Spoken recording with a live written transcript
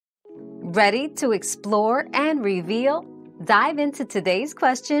Ready to explore and reveal? Dive into today's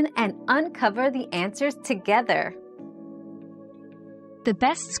question and uncover the answers together. The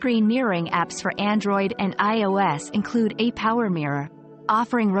best screen mirroring apps for Android and iOS include ApowerMirror,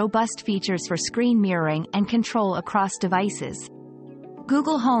 offering robust features for screen mirroring and control across devices.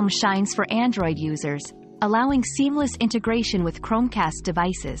 Google Home shines for Android users, allowing seamless integration with Chromecast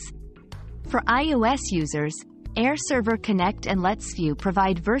devices. For iOS users, AirServer Connect and LetsView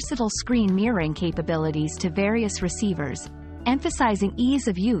provide versatile screen mirroring capabilities to various receivers, emphasizing ease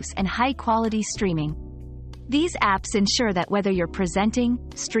of use and high-quality streaming. These apps ensure that whether you're presenting,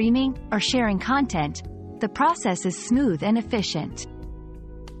 streaming, or sharing content, the process is smooth and efficient.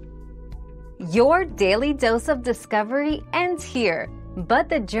 Your daily dose of discovery ends here, but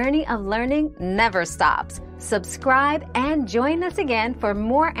the journey of learning never stops. Subscribe and join us again for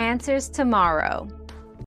more answers tomorrow.